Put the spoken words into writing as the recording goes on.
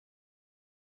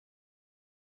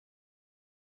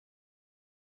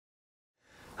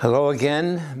Hello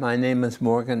again. My name is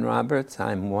Morgan Roberts.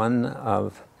 I'm one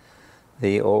of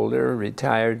the older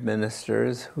retired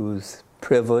ministers whose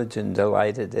privilege and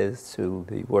delight it is to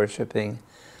be worshiping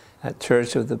at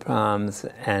Church of the Palms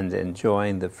and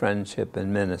enjoying the friendship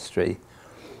and ministry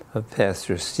of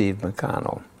Pastor Steve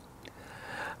McConnell.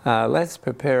 Let's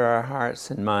prepare our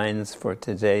hearts and minds for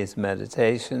today's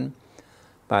meditation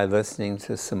by listening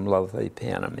to some lovely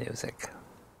piano music.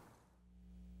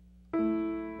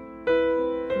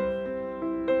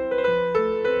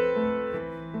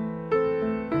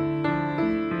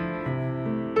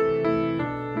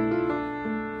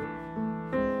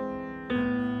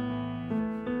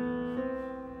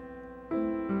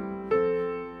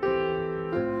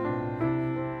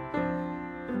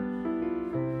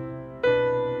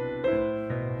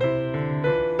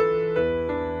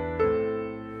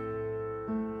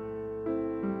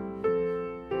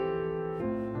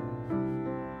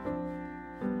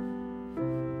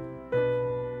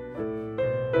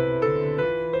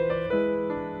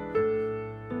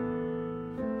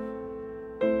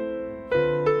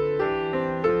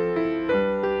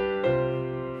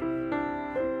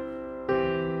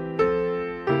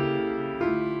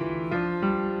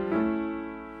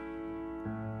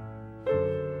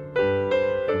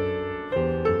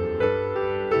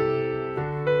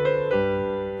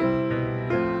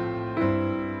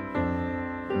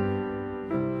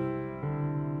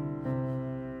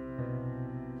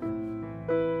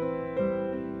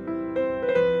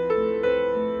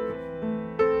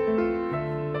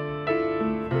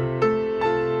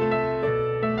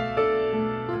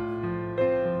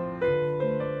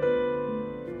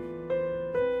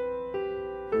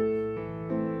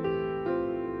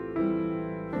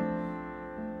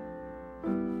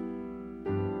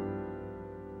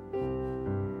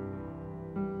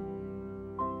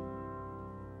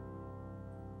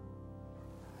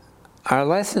 Our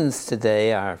lessons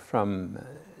today are from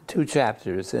two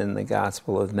chapters in the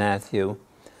Gospel of Matthew.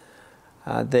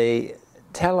 They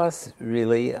tell us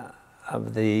really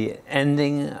of the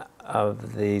ending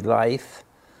of the life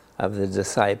of the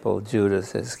disciple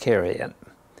Judas Iscariot.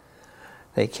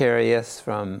 They carry us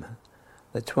from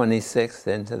the 26th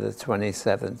into the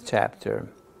 27th chapter.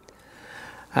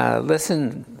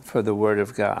 Listen for the Word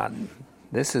of God.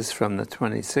 This is from the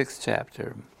 26th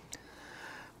chapter.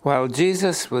 While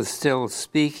Jesus was still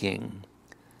speaking,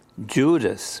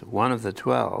 Judas, one of the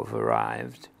 12,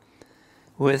 arrived.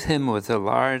 With him was a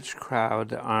large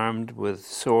crowd armed with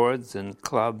swords and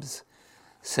clubs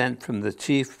sent from the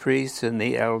chief priests and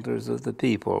the elders of the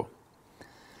people.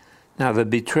 Now the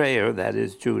betrayer, that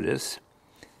is Judas,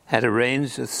 had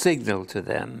arranged a signal to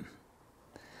them.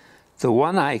 "The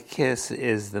one I kiss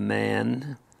is the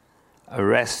man.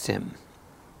 Arrest him."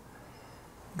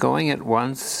 Going at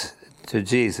once to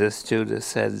Jesus, Judas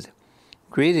said,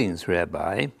 "Greetings,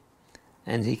 Rabbi,"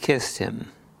 and he kissed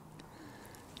him.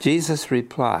 Jesus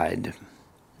replied,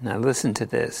 now listen to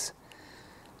this,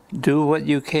 "Do what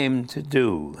you came to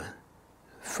do,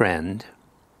 friend."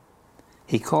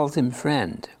 He called him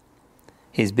friend.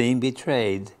 He's being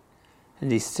betrayed,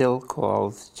 and he still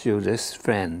calls Judas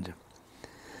friend.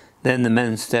 Then the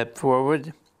men stepped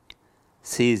forward,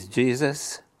 seized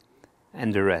Jesus,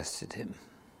 and arrested him.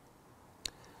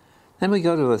 Then we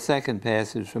go to a second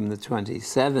passage from the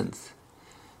 27th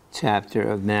chapter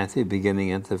of Matthew,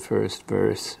 beginning at the first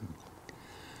verse.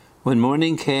 When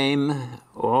morning came,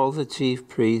 all the chief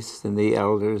priests and the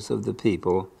elders of the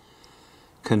people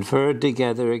conferred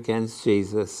together against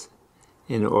Jesus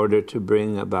in order to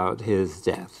bring about his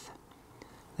death.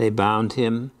 They bound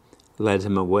him, led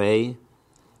him away,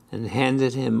 and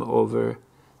handed him over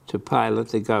to Pilate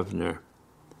the governor.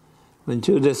 When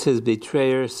Judas, his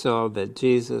betrayer, saw that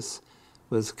Jesus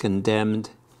was condemned,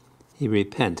 he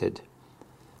repented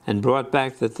and brought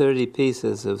back the 30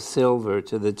 pieces of silver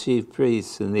to the chief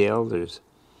priests and the elders.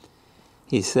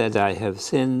 He said, "I have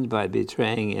sinned by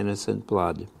betraying innocent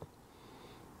blood."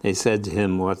 They said to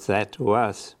him, "What's that to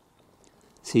us?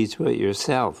 See to it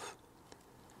yourself."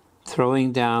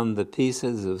 Throwing down the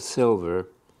pieces of silver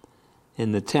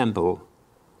in the temple,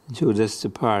 Judas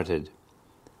departed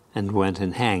and went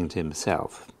and hanged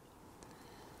himself.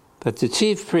 But the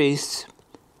chief priests,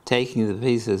 taking the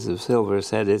pieces of silver,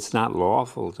 said, "It's not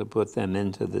lawful to put them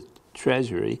into the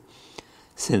treasury,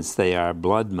 since they are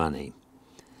blood money."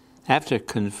 After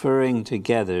conferring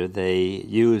together, they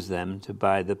used them to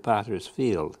buy the potter's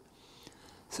field,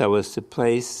 so as a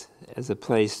place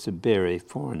to bury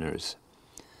foreigners.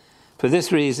 For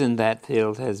this reason, that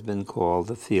field has been called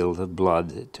the field of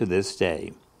blood to this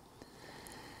day.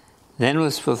 Then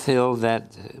was fulfilled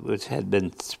that which had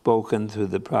been spoken through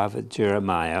the prophet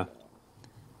Jeremiah,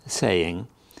 saying,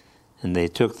 And they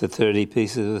took the 30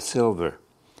 pieces of silver,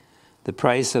 the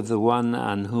price of the one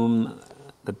on whom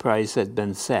the price had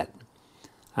been set,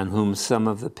 on whom some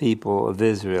of the people of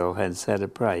Israel had set a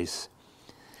price.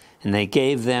 And they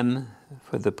gave them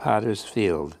for the potter's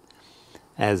field,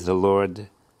 as the Lord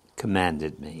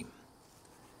commanded me.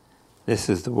 This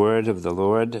is the word of the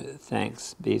Lord.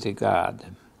 Thanks be to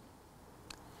God.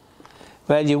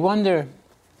 Well, you wonder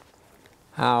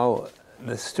how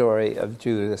the story of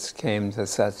Judas came to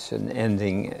such an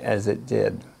ending as it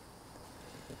did.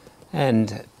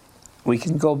 And we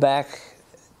can go back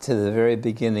to the very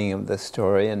beginning of the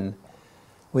story and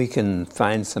we can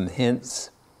find some hints.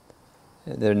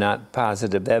 They're not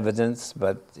positive evidence,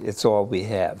 but it's all we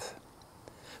have.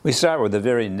 We start with the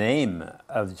very name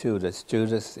of Judas,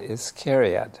 Judas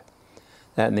Iscariot.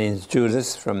 That means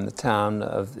Judas from the town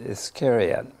of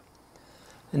Iscariot.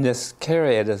 And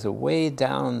Iscariot is way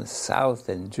down south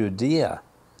in Judea,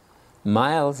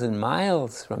 miles and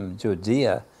miles from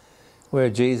Judea, where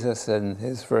Jesus and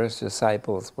his first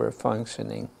disciples were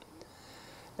functioning.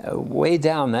 Way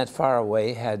down that far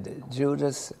away, had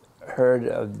Judas heard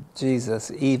of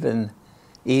Jesus even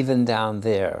down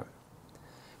there?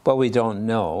 Well, we don't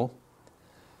know,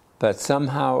 but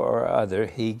somehow or other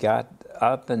he got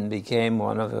up and became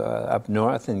one of, up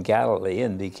north in Galilee,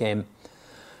 and became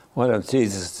one of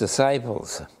Jesus'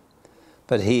 disciples.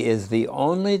 But he is the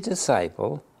only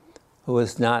disciple who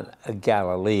is not a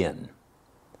Galilean.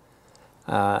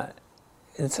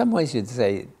 In some ways you'd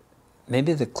say,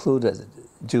 maybe the clue to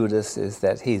Judas is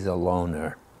that he's a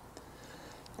loner.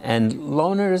 And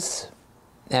loners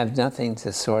have nothing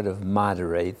to sort of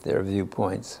moderate their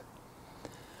viewpoints.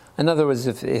 In other words,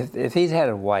 if he'd had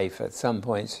a wife, at some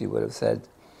point she would have said,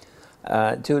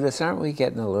 Judas, aren't we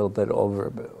getting a little bit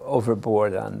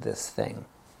overboard on this thing?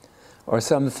 Or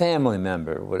some family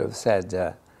member would have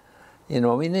said,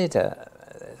 we need to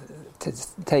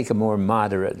take a more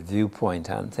moderate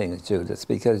viewpoint on things, Judas,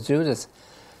 because Judas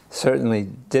certainly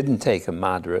didn't take a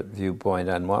moderate viewpoint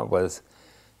on what was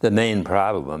the main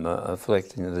problem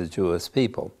afflicting the Jewish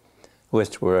people,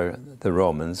 which were the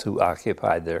Romans who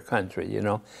occupied their country.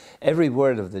 Every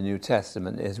word of the New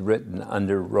Testament is written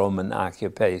under Roman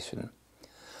occupation.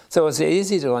 So it's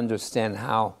easy to understand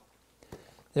how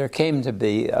there came to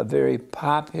be a very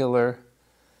popular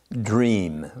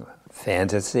dream,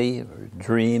 fantasy, or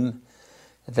dream,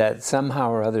 that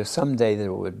somehow or other, someday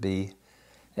there would be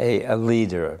a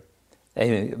leader,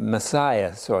 a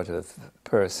Messiah sort of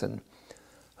person,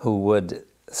 who would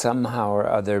somehow or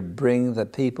other bring the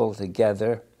people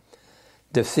together,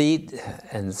 defeat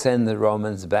and send the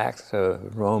Romans back to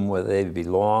Rome where they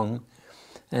belong,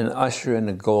 and usher in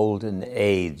a golden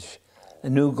age, a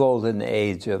new golden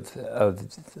age of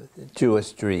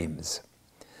Jewish dreams.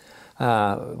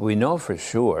 We know for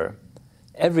sure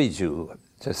every Jew,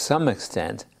 to some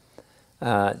extent,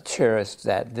 cherished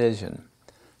that vision.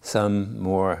 Some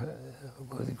more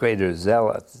with greater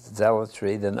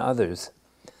zealotry than others.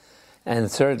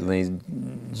 And certainly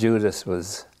Judas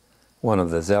was one of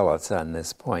the zealots on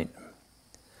this point.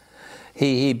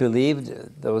 He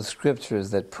believed those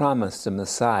scriptures that promised a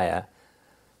Messiah,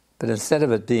 but instead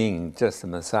of it being just a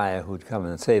Messiah who'd come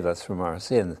and save us from our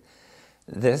sins,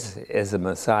 this is a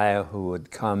Messiah who would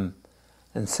come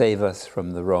and save us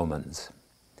from the Romans.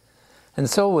 And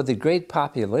so with the great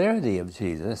popularity of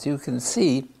Jesus, you can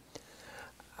see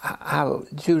how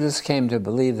Judas came to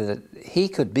believe that he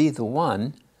could be the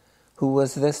one who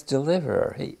was this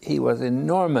deliverer. He was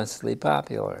enormously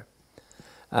popular.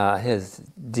 His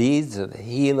deeds of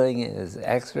healing, his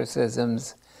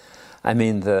exorcisms,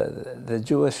 the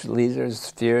Jewish leaders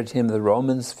feared him, the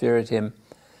Romans feared him.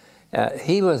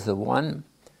 He was the one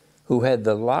who had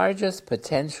the largest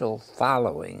potential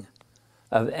following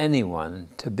of anyone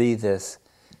to be this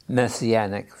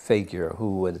messianic figure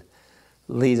who would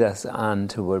lead us on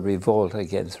to a revolt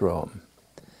against Rome.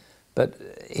 But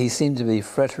he seemed to be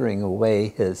frittering away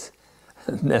his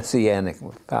messianic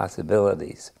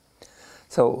possibilities.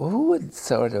 So who would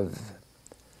sort of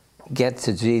get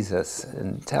to Jesus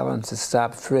and tell him to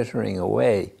stop frittering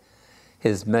away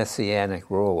his messianic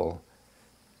role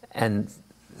and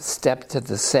step to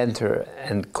the center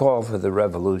and call for the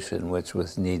revolution which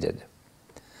was needed?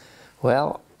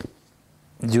 Well,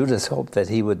 Judas hoped that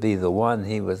he would be the one.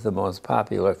 He was the most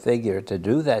popular figure to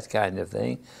do that kind of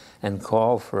thing and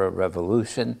call for a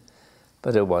revolution,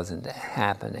 but it wasn't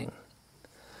happening.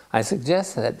 I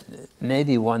suggest that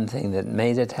maybe one thing that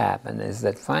made it happen is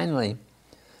that finally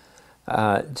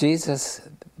Jesus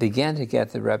began to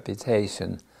get the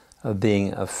reputation of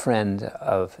being a friend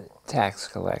of tax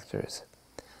collectors.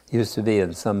 Used to be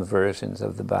in some versions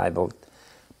of the Bible,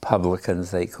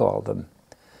 publicans they called them.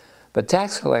 But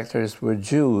tax collectors were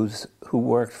Jews who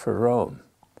worked for Rome.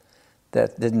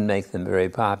 That didn't make them very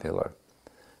popular.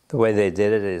 The way they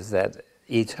did it is that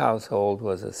each household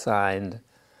was assigned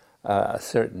a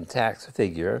certain tax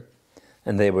figure,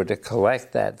 and they were to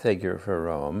collect that figure for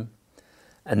Rome,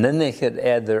 and then they could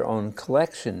add their own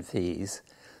collection fees.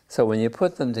 So when you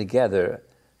put them together,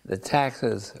 the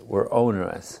taxes were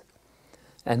onerous.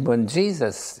 And when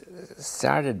Jesus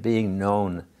started being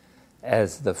known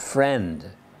as the friend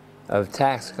of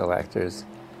tax collectors,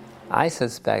 I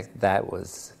suspect that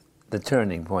was the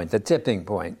turning point, the tipping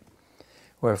point,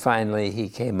 where finally he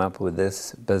came up with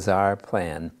this bizarre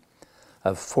plan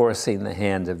of forcing the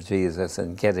hand of Jesus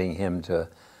and getting him to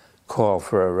call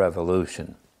for a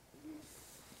revolution.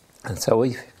 And so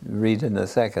we read in the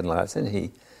second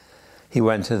lesson, he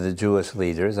went to the Jewish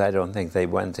leaders. I don't think they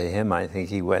went to him. I think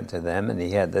he went to them, and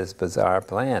he had this bizarre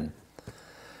plan.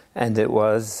 And it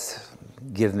was,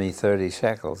 give me 30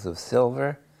 shekels of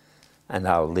silver, and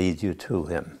I'll lead you to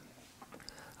him.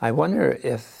 I wonder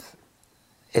if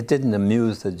it didn't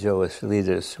amuse the Jewish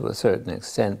leaders to a certain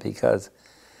extent, because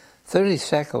 30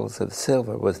 shekels of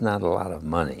silver was not a lot of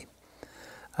money.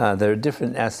 There are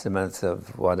different estimates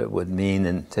of what it would mean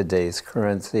in today's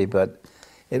currency, but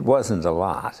it wasn't a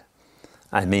lot.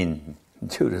 I mean,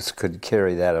 Judas could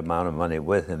carry that amount of money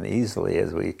with him easily,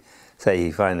 as we say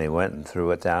he finally went and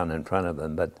threw it down in front of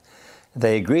them. But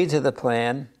they agreed to the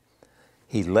plan.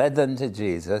 He led them to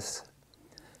Jesus,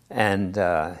 and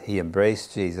he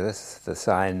embraced Jesus. The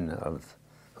sign of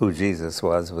who Jesus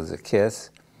was a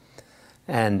kiss.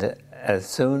 And as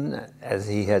soon as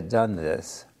he had done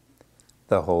this,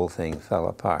 the whole thing fell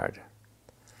apart.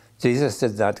 Jesus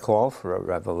did not call for a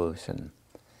revolution.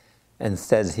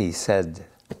 Instead, he said,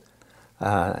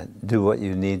 do what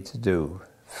you need to do,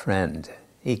 friend.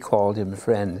 He called him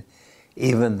friend,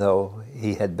 even though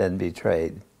he had been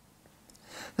betrayed.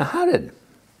 Now,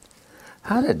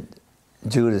 how did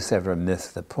Judas ever miss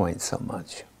the point so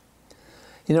much?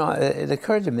 You know, it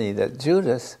occurred to me that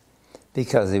Judas,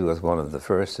 because he was one of the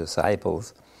first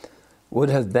disciples, would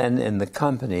have been in the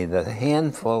company, the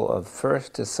handful of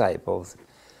first disciples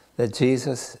that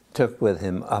Jesus took with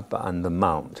him up on the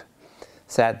mount,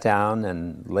 sat down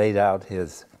and laid out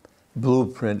his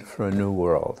blueprint for a new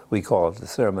world. We call it the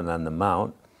Sermon on the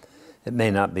Mount. It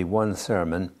may not be one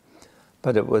sermon,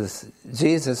 but it was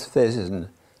Jesus' vision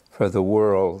for the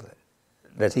world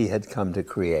that he had come to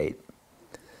create.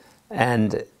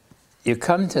 And you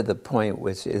come to the point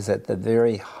which is at the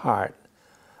very heart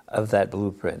of that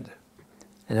blueprint.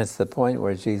 And it's the point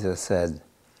where Jesus said,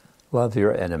 love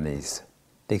your enemies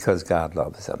because God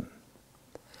loves them.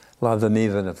 Love them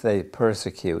even if they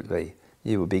persecute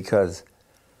you, because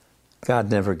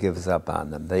God never gives up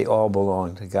on them. They all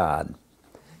belong to God.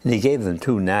 And he gave them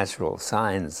two natural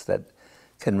signs that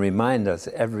can remind us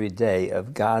every day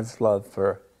of God's love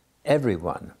for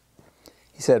everyone.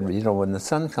 He said, when the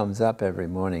sun comes up every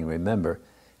morning, remember,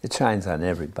 it shines on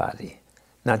everybody,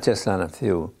 not just on a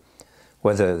few.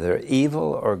 Whether they're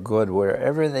evil or good,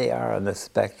 wherever they are on the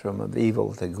spectrum of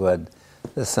evil to good,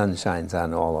 the sun shines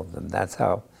on all of them. That's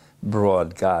how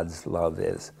broad God's love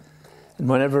is. And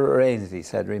whenever it rains, he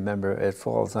said, remember, it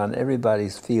falls on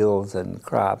everybody's fields and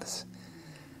crops.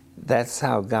 That's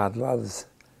how God loves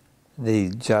the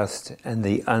just and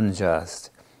the unjust.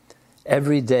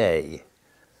 Every day,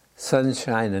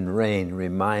 sunshine and rain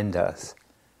remind us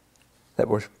that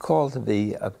we're called to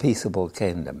be a peaceable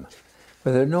kingdom,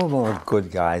 where there are no more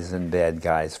good guys and bad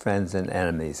guys, friends and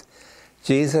enemies.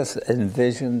 Jesus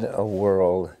envisioned a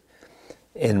world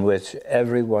in which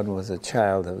everyone was a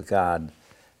child of God,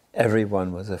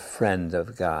 everyone was a friend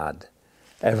of God,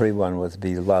 everyone was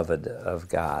beloved of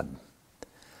God.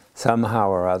 Somehow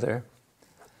or other,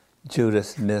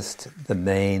 Judas missed the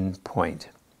main point.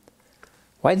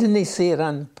 Why didn't he see it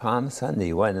on Palm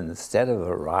Sunday, when instead of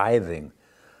arriving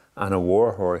on a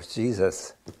war horse,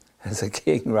 Jesus, as a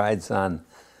king, rides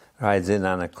in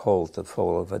on a colt, the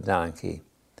foal of a donkey?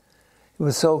 It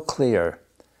was so clear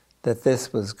that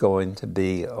this was going to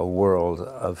be a world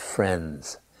of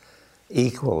friends,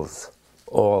 equals,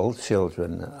 all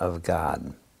children of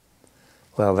God.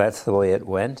 Well, that's the way it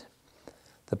went.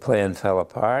 The plan fell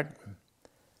apart,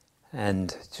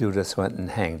 and Judas went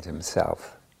and hanged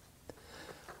himself.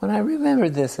 When I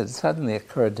remembered this, it suddenly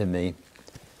occurred to me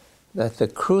that the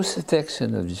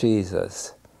crucifixion of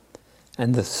Jesus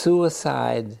and the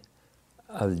suicide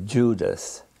of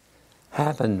Judas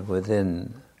happened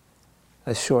within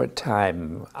a short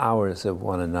time, hours of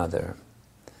one another.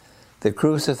 The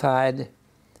crucified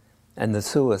and the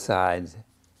suicide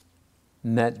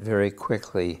met very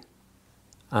quickly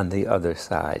on the other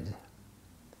side.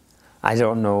 I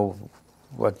don't know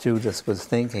what Judas was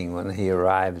thinking when he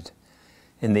arrived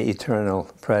in the eternal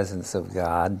presence of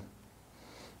God.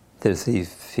 Does he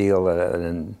feel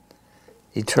an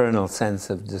eternal sense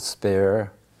of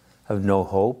despair, of no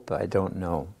hope? I don't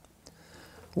know.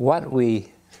 What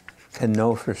we can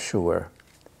know for sure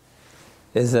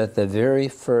is that the very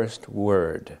first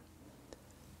word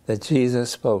that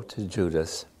Jesus spoke to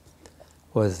Judas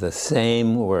was the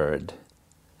same word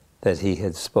that he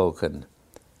had spoken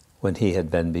when he had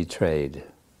been betrayed.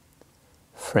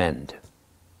 Friend.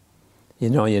 You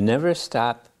know, you never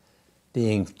stop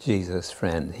being Jesus'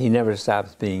 friend. He never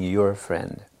stops being your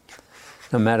friend.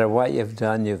 No matter what you've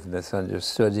done, you've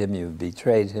misunderstood him, you've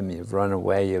betrayed him, you've run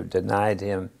away, you've denied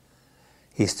him,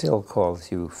 he still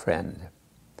calls you friend.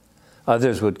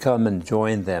 Others would come and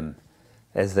join them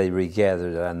as they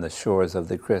regathered on the shores of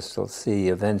the Crystal Sea.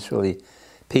 Eventually,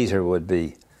 Peter would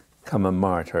become a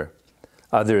martyr.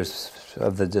 Others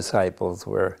of the disciples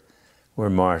were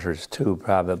martyrs too,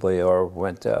 probably, or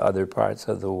went to other parts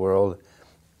of the world,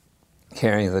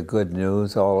 carrying the good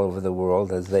news all over the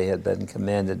world as they had been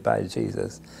commanded by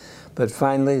Jesus. But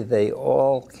finally, they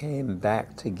all came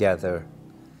back together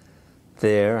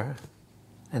there,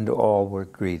 and all were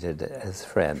greeted as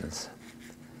friends.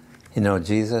 You know,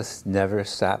 Jesus never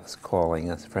stops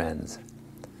calling us friends.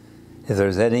 If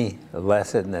there's any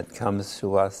lesson that comes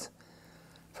to us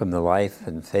from the life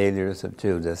and failures of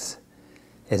Judas,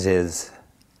 it is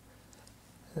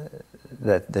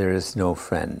that there is no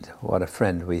friend. What a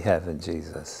friend we have in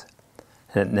Jesus.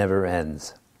 And it never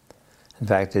ends. In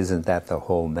fact, isn't that the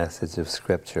whole message of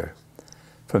Scripture?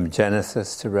 From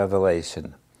Genesis to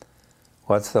Revelation.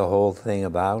 What's the whole thing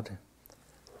about?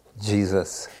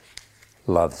 Jesus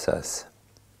loves us.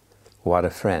 What a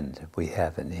friend we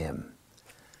have in him.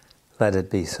 Let it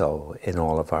be so in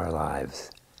all of our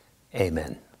lives.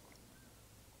 Amen.